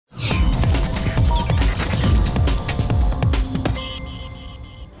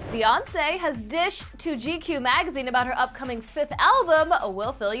Beyonce has dished to GQ magazine about her upcoming 5th album.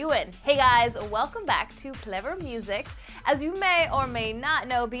 We'll fill you in. Hey guys, welcome back to ClevverMusic. As you may or may not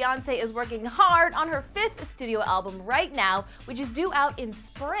know, Beyonce is working hard on her 5th studio album right now, which is due out in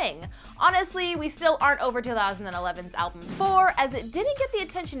spring. Honestly, we still aren't over 2011's album 4, as it didn't get the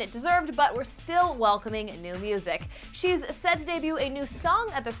attention it deserved, but we're still welcoming new music. She's set to debut a new song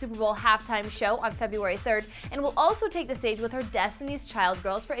at the Super Bowl halftime show on February 3rd, and will also take the stage with her Destiny's Child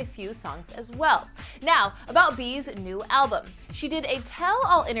girls for a few songs as well. Now, about B's new album. She did a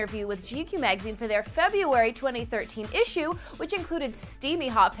tell-all interview with GQ magazine for their February 2013 issue, which included steamy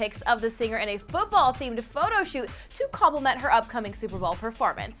hot pics of the singer in a football-themed photo shoot to complement her upcoming Super Bowl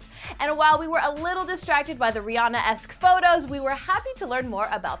performance. And while we were a little distracted by the Rihanna-esque photos, we were happy to learn more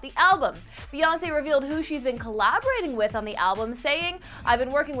about the album. Beyonce revealed who she's been collaborating with on the album, saying, "I've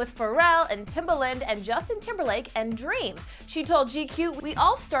been working with Pharrell and Timbaland and Justin Timberlake and Dream." She told GQ, "We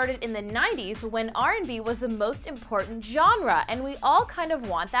all started in the 90s when R&B was the most important genre, and we all kind of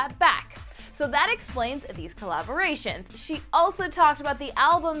want that back." So that explains these collaborations. She also talked about the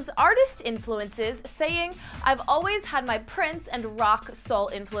album's artist influences, saying, "I've always had my Prince and rock soul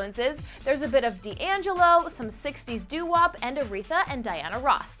influences. There's a bit of D'Angelo, some 60s doo-wop, and Aretha and Diana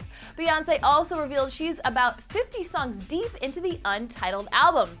Ross." Beyonce also revealed she's about 50 songs deep into the untitled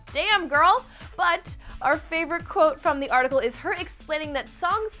album. Damn, girl! But our favorite quote from the article is her explaining that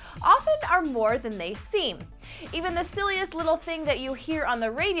songs often are more than they seem. Even the silliest little thing that you hear on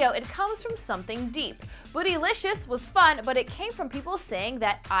the radio, it comes from something deep. Bootylicious was fun, but it came from people saying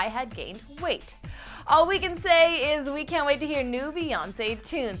that I had gained weight. All we can say is we can't wait to hear new Beyonce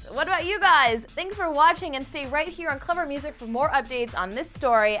tunes. What about you guys? Thanks for watching, and stay right here on ClevverMusic for more updates on this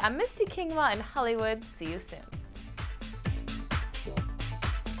story. I'm Misty Kingma in Hollywood. See you soon.